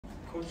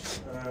Coach,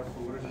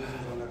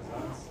 congratulations on the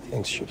results.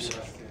 Thanks, Chips. Give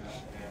us a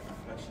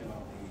reflection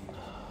of the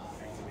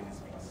 90 minutes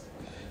plus.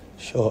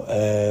 Sure.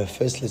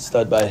 First, let's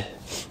start by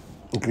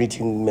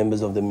greeting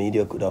members of the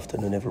media. Good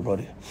afternoon,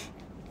 everybody.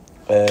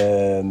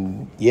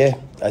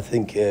 I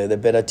think the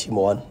better team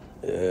won.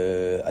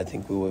 I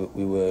think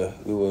we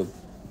were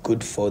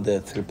good for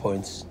the 3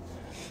 points.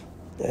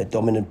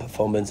 Dominant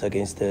performance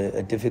against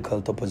a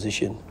difficult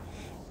opposition.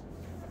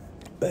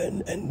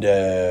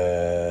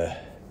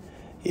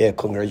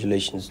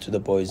 Congratulations to the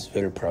boys.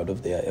 Very proud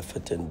of their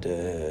effort and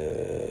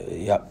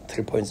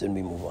 3 points and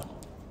we move on.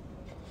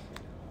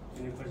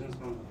 Any questions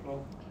from the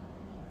floor?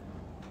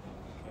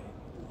 Okay.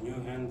 New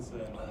hands,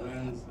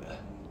 Lorenz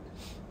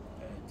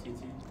and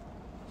Titi.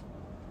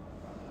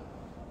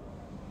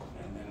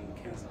 And then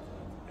Kaizer.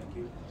 Thank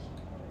you.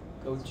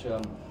 Coach,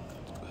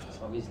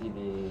 obviously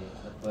the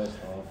first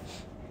half,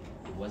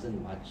 it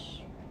wasn't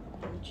much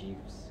from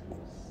Chiefs. It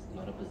was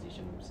not a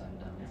position from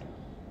Sundowns.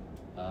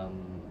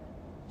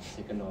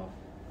 Second half,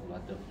 a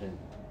lot different.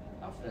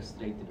 How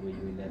frustrated were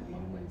you in that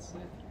moment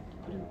that you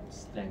couldn't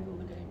strangle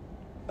the game?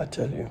 I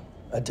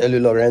tell you,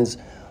 Lorenz.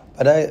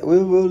 But we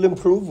will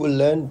improve. We'll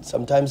learn.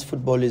 Sometimes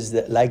football is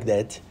like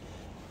that.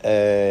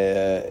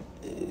 I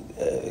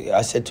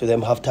said to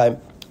them halftime,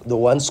 the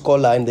one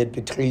scoreline that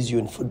betrays you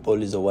in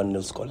football is a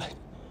 1-0 scoreline.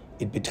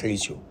 It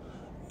betrays you.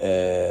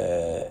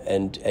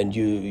 And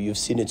you've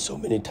seen it so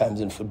many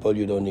times in football.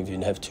 You don't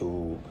even have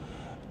to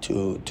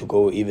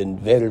go even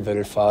very,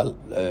 very far.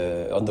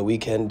 On the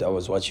weekend, I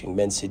was watching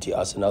Man City,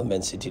 Arsenal.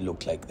 Man City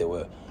looked like they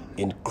were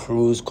in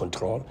cruise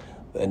control,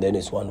 and then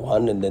it's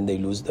 1-1, and then they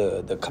lose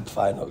the cup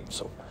final.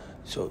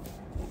 So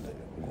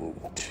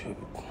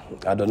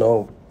I don't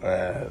know.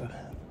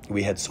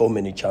 We had so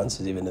many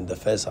chances even in the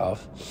first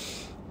half.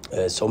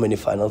 So many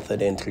final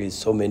third entries,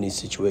 so many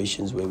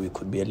situations where we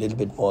could be a little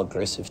bit more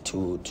aggressive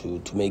to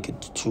make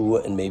it 2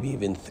 and maybe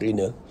even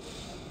 3-0.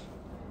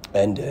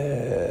 And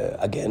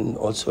again,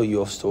 also you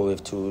also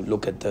have to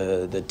look at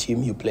the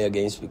team you play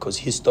against, because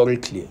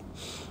historically,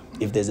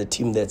 if there's a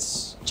team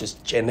that's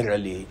just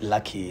generally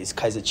lucky, it's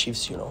Kaizer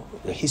Chiefs,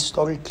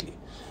 historically.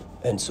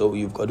 And so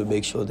you've got to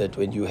make sure that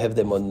when you have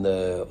them on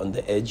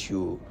the edge,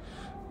 you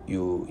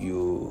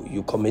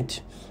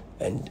commit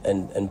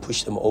and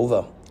push them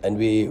over. And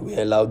we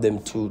allowed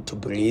them to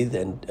breathe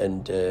and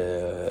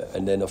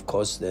then of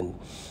course then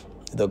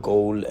the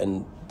goal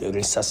and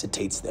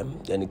resuscitates them.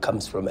 Then it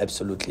comes from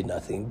absolutely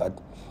nothing. But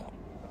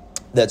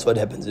that's what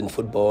happens in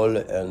football.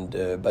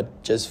 And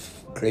but just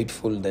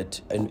grateful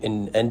that and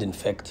in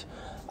fact,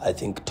 I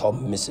think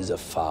Tom misses a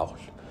foul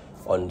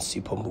on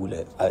Sipho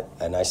Mule.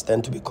 And I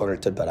stand to be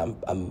corrected, but I'm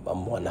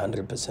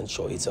 100%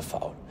 sure it's a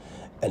foul.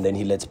 And then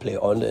he lets play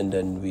on, and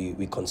then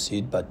we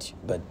concede. But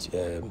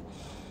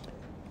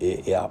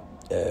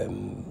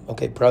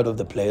okay, proud of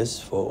the players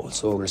for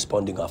also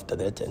responding after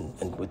that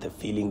and with the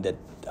feeling that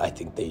I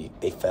think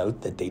they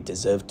felt that they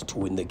deserved to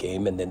win the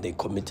game, and then they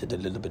committed a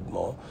little bit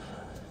more.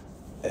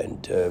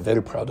 And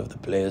very proud of the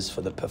players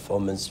for the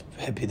performance.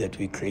 Happy that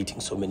we're creating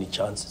so many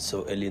chances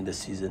so early in the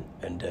season,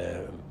 and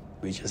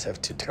we just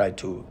have to try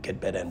to get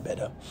better and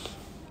better.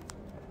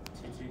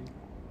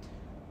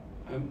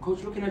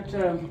 Coach, looking at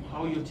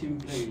how your team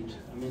played,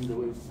 I mean, there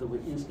were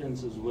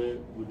instances where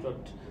we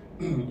thought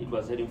it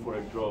was heading for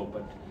a draw,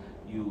 but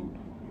you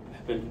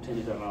happened to turn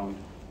it around.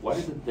 What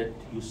is it that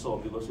you saw?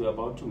 Because we were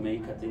about to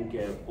make, I think,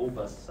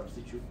 Oba's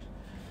substitute,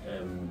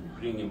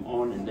 bring him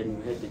on, and then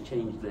you had the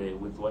change there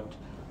with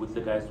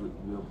the guys we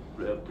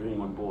were bringing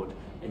on board,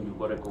 and you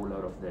got a goal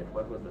out of that.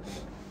 What was that?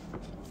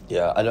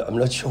 Yeah, I'm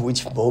not sure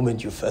which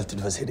moment you felt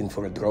it was heading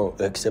for a draw,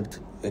 except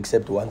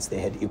once they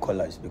had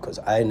equalized, because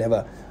I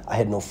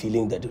had no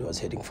feeling that it was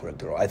heading for a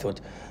draw. I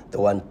thought the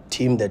one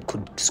team that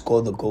could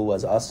score the goal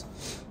was us.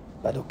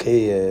 But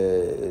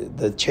okay,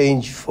 the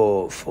change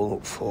for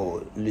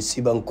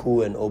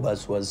Lisibanku and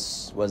Obas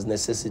was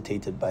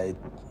necessitated by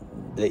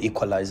the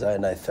equalizer,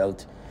 and I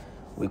felt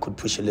we could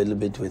push a little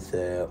bit with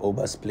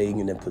Obas playing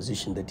in a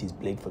position that he's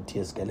played for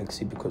TS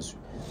Galaxy, because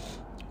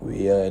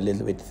we are a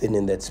little bit thin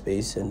in that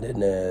space, and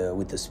then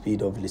with the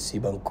speed of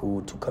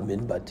Lisibanku to come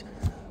in, but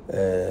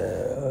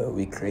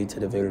we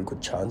created a very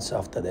good chance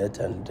after that,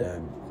 and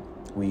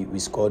we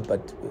scored.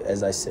 But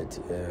as I said,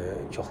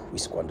 we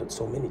squandered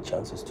so many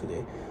chances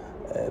today.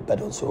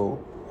 But also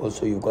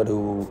you've got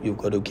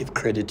to give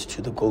credit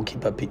to the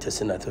goalkeeper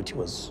Peterson. I thought he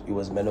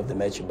was man of the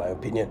match in my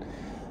opinion,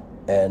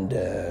 and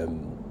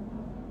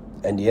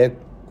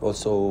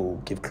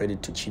also give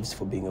credit to Chiefs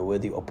for being a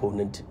worthy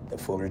opponent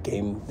for a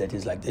game that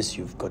is like this.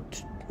 You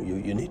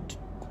need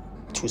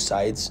two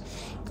sides,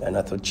 and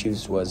I thought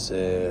Chiefs was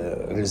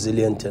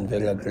resilient and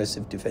very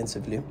aggressive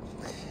defensively.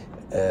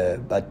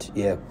 But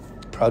yeah,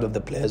 proud of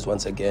the players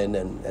once again,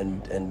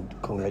 and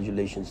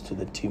congratulations to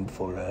the team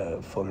for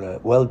a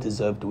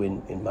well-deserved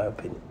win, in my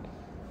opinion.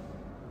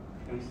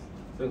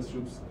 Thanks,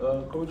 Troops.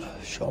 Coach,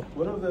 sure.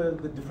 One of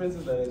the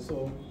differences that I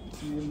saw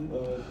between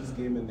this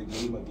game and the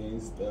game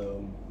against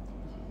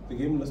the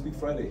game last week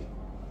Friday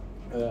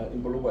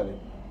in Polokwane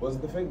was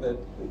the fact that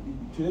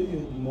today you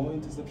had more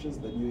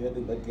interceptions than you had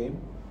in that game,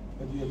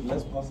 but you had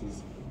less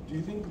passes. do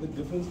you think the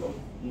difference of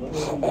not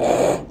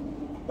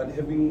having but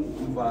having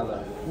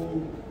Uvala,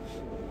 who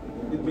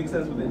it makes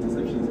sense with the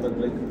interceptions, but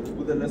like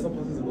with the lesser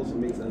passes it also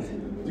makes sense.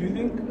 Do you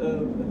think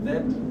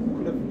that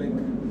could have like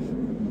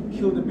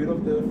killed a bit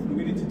of the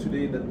fluidity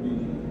today that we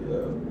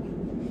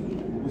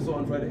saw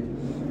on Friday?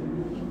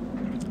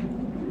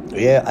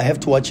 Yeah, I have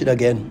to watch it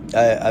again.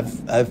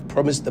 I've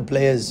promised the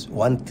players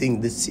one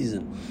thing this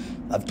season.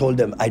 I've told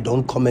them I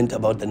don't comment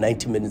about the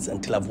 90 minutes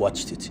until I've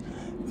watched it,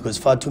 because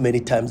far too many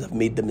times I've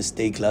made the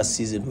mistake last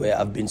season where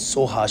I've been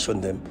so harsh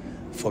on them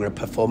for a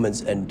performance,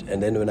 and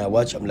then when I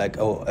watch, I'm like,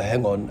 oh,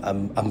 hang on,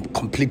 I'm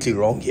completely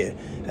wrong here,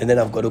 and then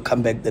I've got to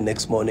come back the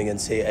next morning and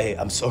say, hey,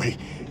 I'm sorry.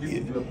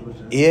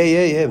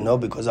 Yeah. No,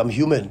 because I'm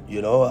human,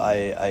 you know.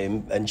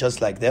 And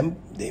just like them,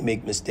 they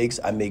make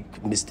mistakes. I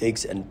make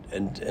mistakes,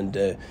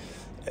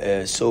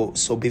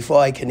 so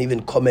before I can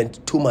even comment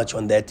too much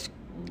on that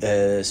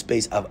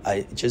space,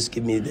 I just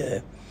give me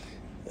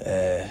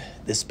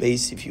the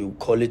space, if you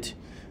call it,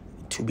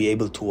 to be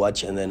able to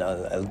watch, and then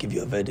I'll give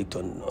you a verdict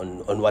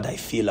on what I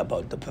feel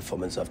about the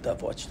performance after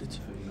I've watched it.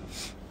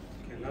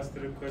 Okay, last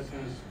 3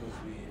 questions, because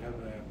we have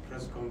a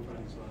press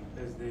conference on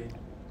Thursday.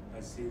 I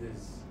see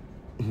this.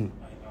 Mm-hmm.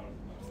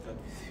 I'll start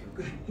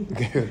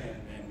with you.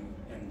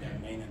 and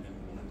then main, and then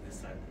we'll look this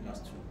side.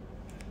 Last 2.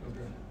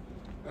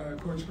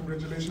 Okay. Coach,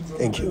 congratulations on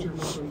Thank the you.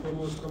 first and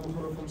foremost. From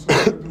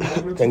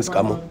Soweto. Thanks,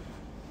 Kamo.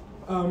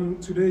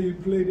 Today you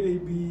played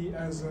AB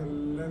as a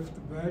left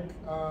back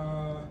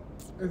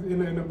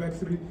in a back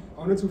 3. I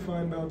wanted to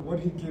find out what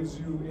he gives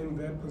you in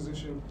that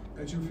position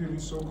that you feel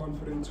he's so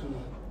confident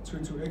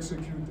to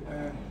execute,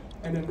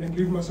 and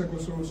leave Maseko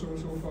so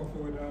far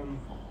forward.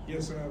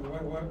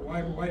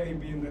 Why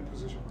AB in that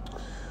position?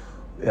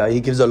 Yeah, he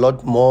gives a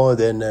lot more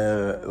than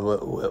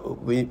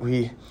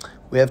we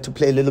have to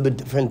play a little bit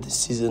different this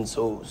season.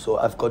 So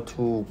I've got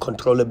to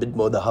control a bit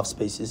more the half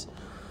spaces.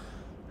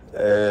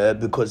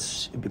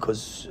 Because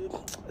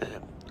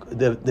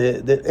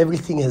the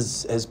everything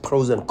has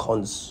pros and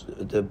cons.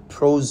 The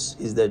pros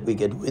is that we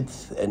get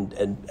width and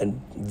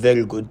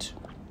very good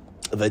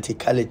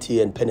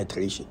verticality and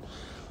penetration,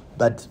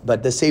 but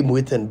the same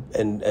width and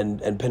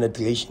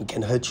penetration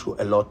can hurt you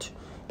a lot,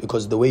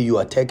 because the way you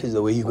attack is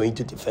the way you're going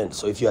to defend.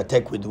 So if you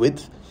attack with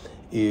width,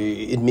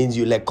 it means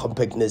you lack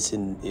compactness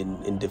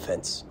in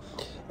defense,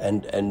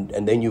 and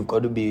then you've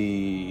got to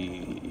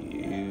be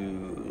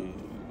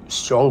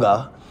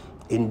stronger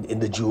in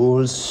the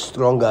duels,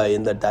 stronger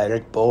in the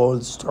direct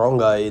balls,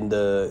 stronger in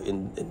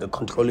the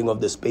controlling of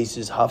the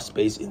spaces, half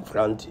space in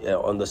front,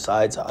 on the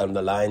sides, on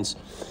the lines,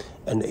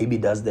 and AB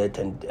does that.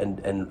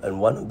 And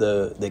one of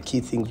the key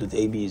things with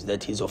AB is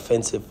that his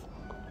offensive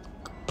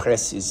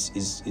press is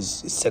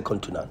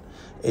second to none.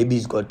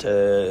 AB's got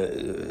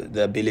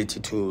the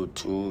ability to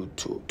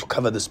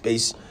cover the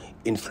space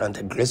in front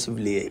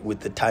aggressively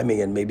with the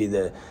timing, and maybe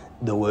the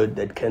word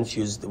that Ken's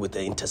used with the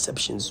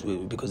interceptions,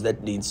 because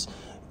that needs.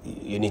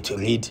 You need to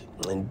read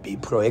and be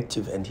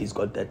proactive, and he's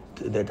got that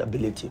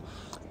ability.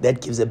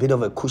 That gives a bit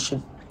of a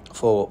cushion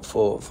for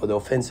the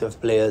offensive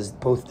players,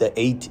 both the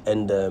 8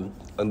 and the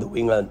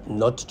winger,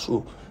 not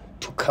to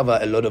cover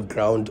a lot of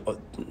ground,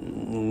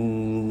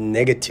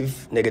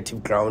 negative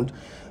ground,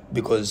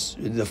 because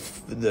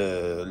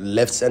the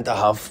left centre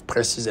half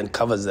presses and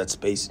covers that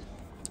space.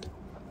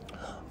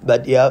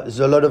 But yeah, there's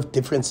a lot of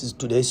differences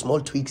today,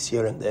 small tweaks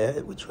here and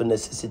there, which were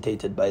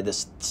necessitated by the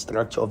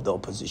structure of the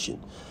opposition.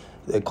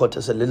 They caught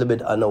us a little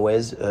bit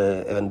unawares,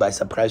 and by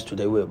surprise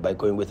today by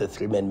going with a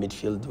 3-man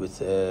midfield with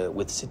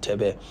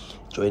Sitebe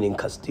joining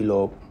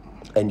Castillo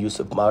and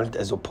Yusuf Malt,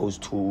 as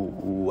opposed to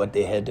what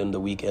they had on the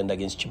weekend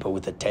against Chippa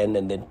with a 10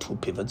 and then 2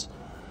 pivots.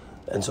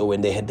 And so when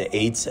they had the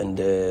 8s and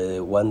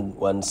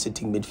one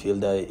sitting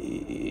midfielder,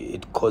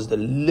 it caused a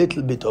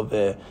little bit of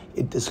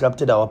it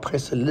disrupted our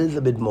press a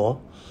little bit more.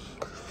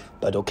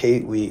 But okay,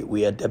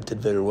 we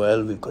adapted very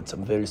well. We've got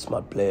some very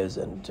smart players,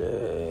 and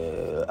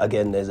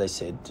again, as I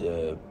said,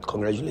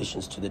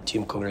 congratulations to the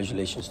team,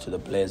 congratulations to the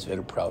players.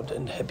 Very proud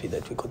and happy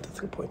that we got the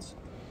 3 points.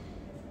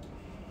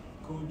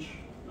 Coach,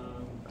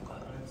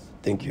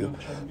 thank you.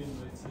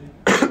 Champions, I'd say.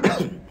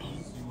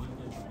 You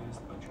wanted your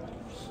best, but you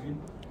managed to win.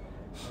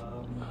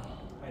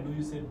 I know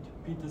you said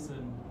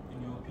Peterson,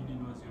 in your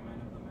opinion, was your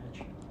man of the match,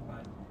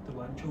 but the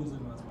one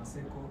chosen was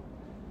Maseko.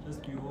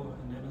 Just your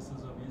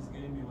analysis of his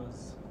game, he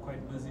was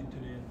quite busy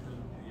today until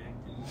you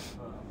yanked him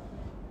off.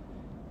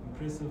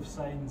 Impressive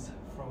signs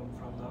from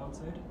the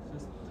outside,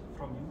 just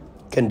from you.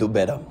 Can do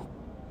better.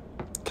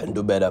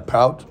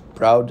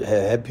 Proud,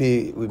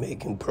 happy, we're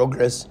making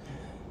progress,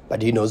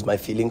 but he knows my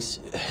feelings.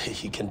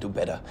 He can do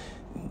better.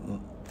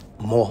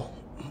 More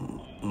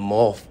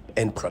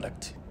end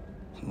product.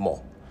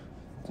 More.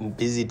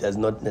 Busy does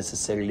not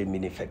necessarily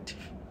mean effective.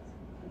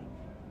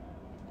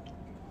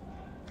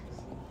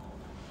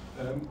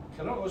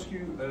 Can I ask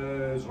you,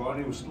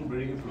 Rhulani was still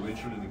very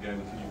influential in the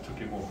game until you took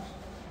him off.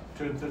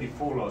 Turned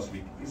 34 last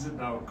week. Is it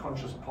now a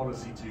conscious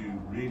policy to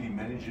really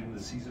manage him in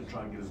the season,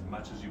 try and get as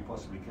much as you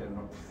possibly can,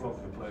 not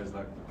flog the players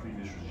like the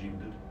previous regime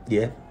did?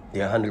 Yeah,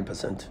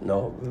 100%.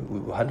 No,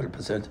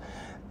 100%.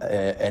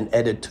 And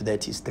added to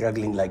that, he's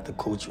struggling like the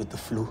coach with the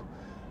flu.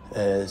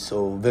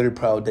 So very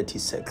proud that he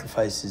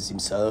sacrifices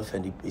himself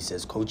and he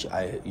says, "Coach,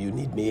 you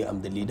need me.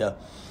 I'm the leader."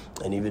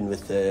 And even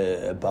with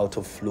a bout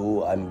of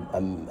flu,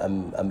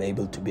 I'm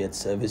able to be at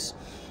service.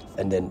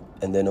 And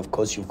then of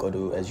course you've got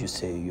to, as you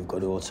say, you've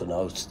got to also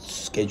now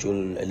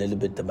schedule a little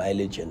bit the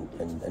mileage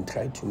and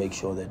try to make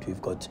sure that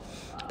we've got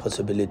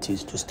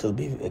possibilities to still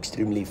be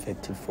extremely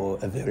effective for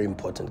a very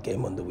important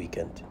game on the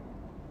weekend.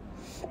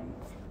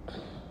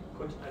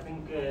 Coach, I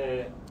think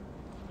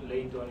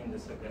late on in the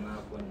second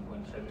half when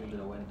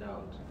Shalila went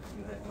out,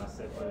 you had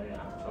Maseko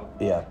up top.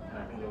 Yeah. And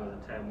I think there was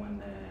a time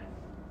when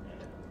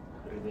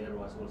Rivera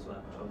was also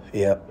up top.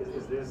 Yeah.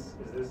 Is this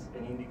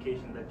an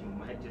indication that you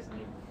might just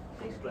need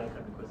a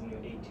striker, because in your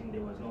 18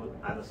 there was no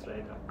other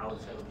striker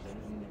outside of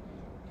Shalila?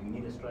 You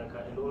need a striker,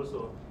 and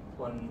also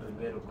on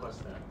Rivera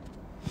Costa.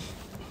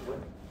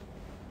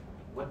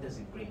 What does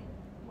it bring?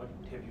 What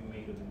have you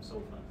made of him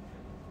so far?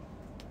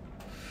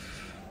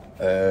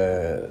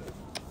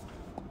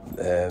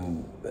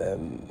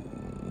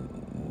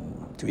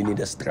 Do we need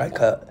a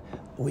striker?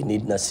 We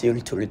need Nasir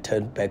to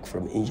return back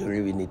from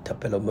injury. We need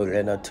Tapelo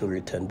Morena to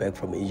return back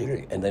from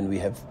injury, and then we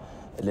have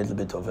a little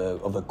bit of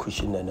a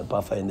cushion and a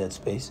buffer in that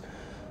space.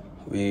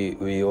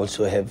 We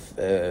also have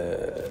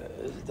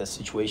the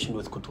situation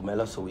with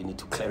Kutumela, so we need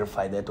to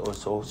clarify that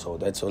also. So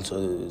that's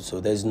also, so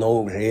there's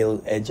no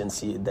real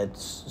urgency in that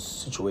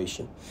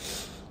situation.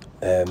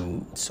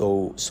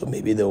 So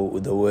maybe the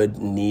word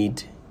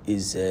need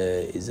is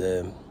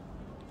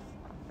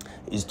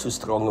too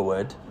strong a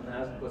word.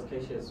 Because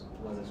Cassius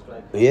was a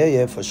striker.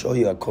 Yeah, for sure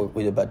you are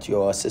correct, but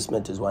your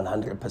assessment is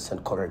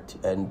 100% correct,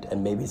 and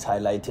maybe it's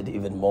highlighted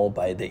even more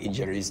by the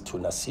injuries to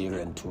Nasir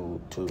and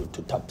to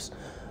Taps.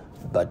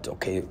 But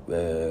okay,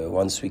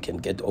 once we can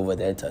get over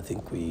that, I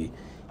think we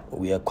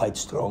are quite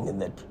strong in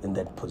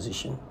that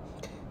position.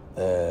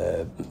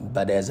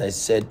 But as I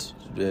said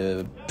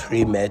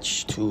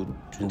pre-match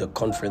in the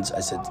conference,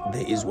 I said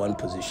there is one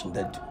position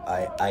that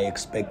I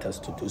expect us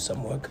to do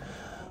some work,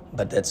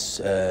 but that's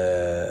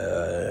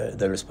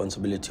the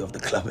responsibility of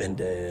the club and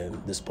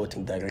the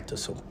sporting director.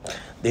 So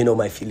they know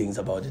my feelings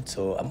about it.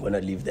 So I'm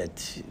gonna leave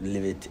it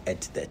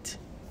at that.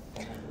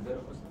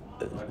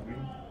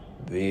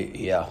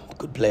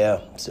 Good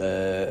player,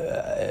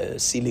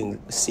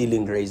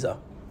 ceiling raiser.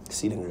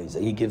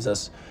 He gives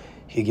us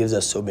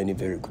so many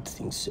very good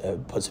things,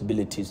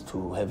 possibilities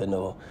to have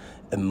a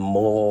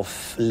more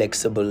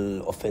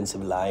flexible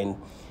offensive line.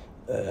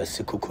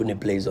 Sekhukhune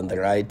plays on the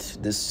right.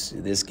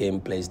 This game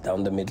plays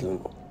down the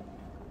middle,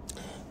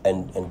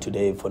 and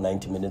today for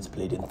 90 minutes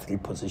played in 3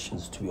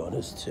 positions. To be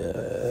honest,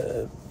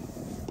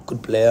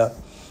 good player.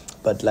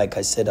 But like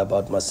I said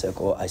about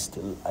Maseko, I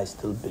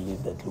still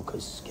believe that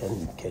Lucas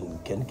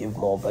can give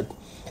more. But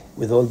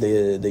with all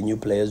the new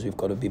players, we've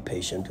got to be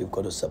patient. We've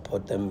got to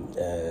support them.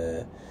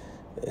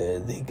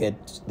 They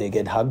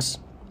get hugs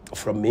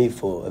from me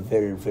for a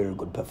very, very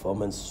good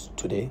performance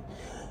today.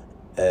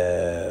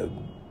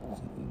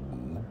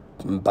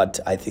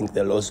 But I think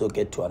they'll also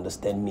get to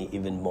understand me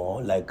even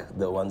more, like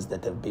the ones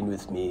that have been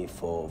with me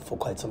for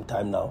quite some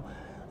time now,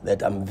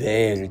 that I'm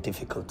very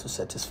difficult to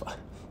satisfy.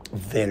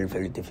 Very,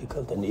 very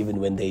difficult. And even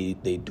when they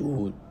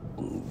do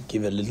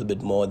give a little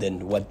bit more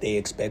than what they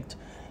expect,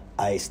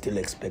 I still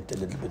expect a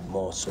little bit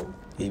more. So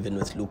even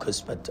with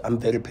Lucas, but I'm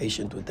very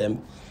patient with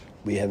them.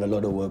 We have a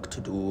lot of work to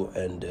do,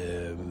 and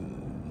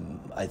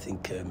I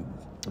think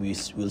we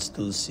will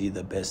still see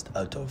the best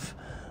out of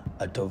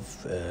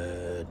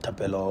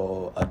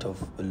Tapelo, out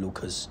of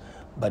Lucas.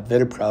 But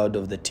very proud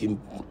of the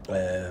team.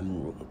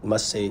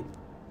 Must say,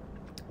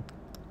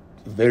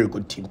 very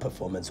good team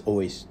performance.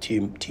 Always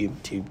team,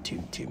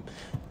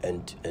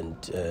 and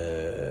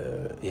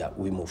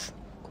we move. Can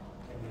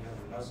we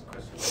have the last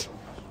question?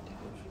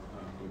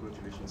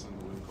 Congratulations on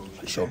the win,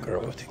 coach. Sure,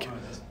 girl. Thank you.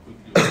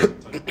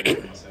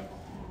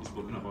 He's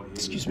spoken about him.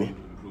 Excuse me. To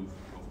improve.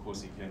 Of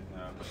course he can.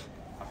 But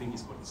I think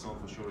his potential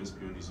for sure is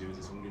beyond his years.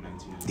 It's only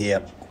 19. Yeah.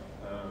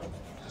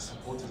 The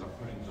supporters are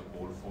putting the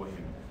ball for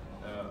him.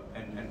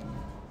 And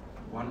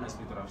one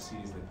aspect that I've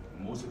seen is that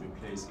most of your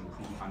players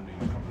improved under you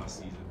from last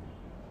season.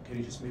 Can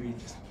you just maybe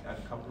add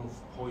a couple of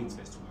points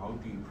as to how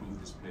do you improve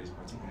this players,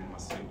 particularly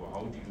Maseko?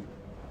 How do you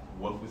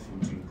work with him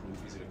to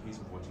improve? Is it a case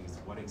of watching?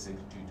 What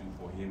exactly do you do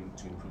for him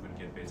to improve and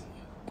get better?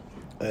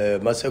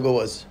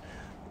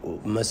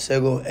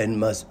 Maseko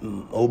and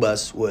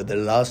Obas were the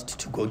last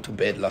to go to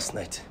bed last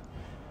night.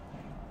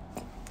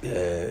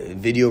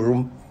 Video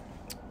room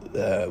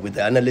with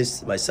the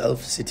analysts,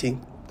 myself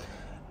sitting,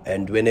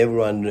 and when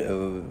everyone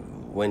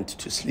went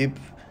to sleep,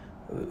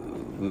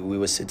 we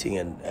were sitting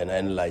and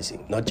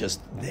analyzing not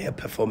just their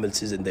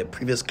performances in their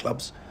previous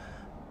clubs,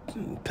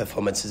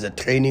 performances at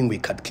training. We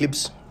cut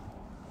clips,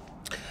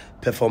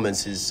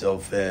 performances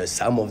of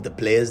some of the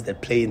players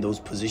that play in those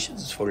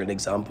positions. For an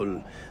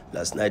example,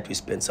 last night we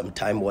spent some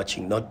time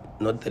watching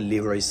not the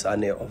Leroy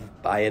Sané of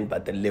Bayern,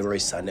 but the Leroy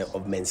Sané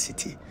of Man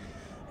City,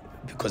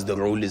 because the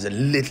role is a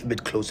little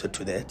bit closer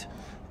to that.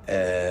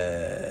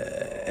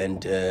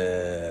 And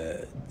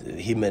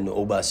him and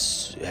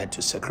Obas had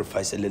to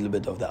sacrifice a little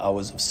bit of the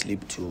hours of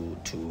sleep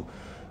to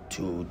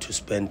to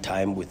spend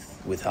time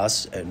with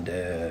us, and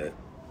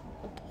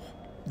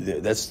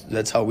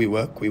that's how we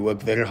work. We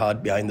work very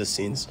hard behind the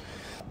scenes.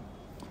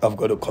 I've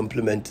got to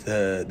compliment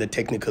the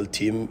technical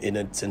team in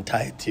its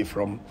entirety,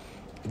 from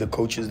the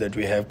coaches that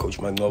we have, Coach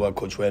Mangoba,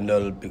 Coach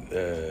Wendell,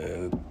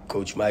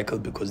 Coach Michael,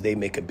 because they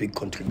make a big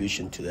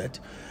contribution to that.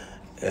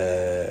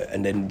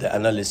 And then the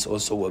analysts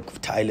also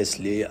work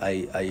tirelessly.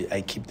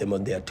 I keep them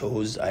on their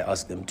toes. I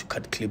ask them to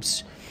cut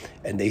clips,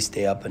 and they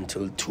stay up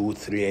until 2,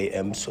 3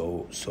 a.m.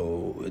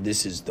 So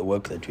this is the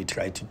work that we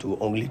try to do,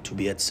 only to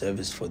be at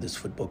service for this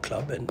football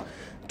club and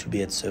to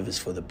be at service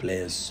for the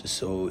players.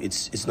 So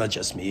it's not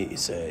just me.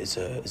 It's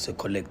a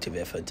collective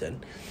effort,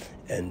 and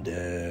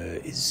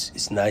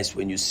it's nice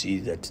when you see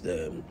that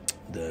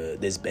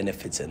there's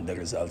benefits and the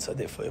results are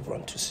there for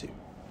everyone to see.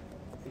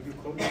 Thank you,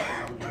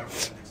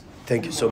 Coach. Thank you so much.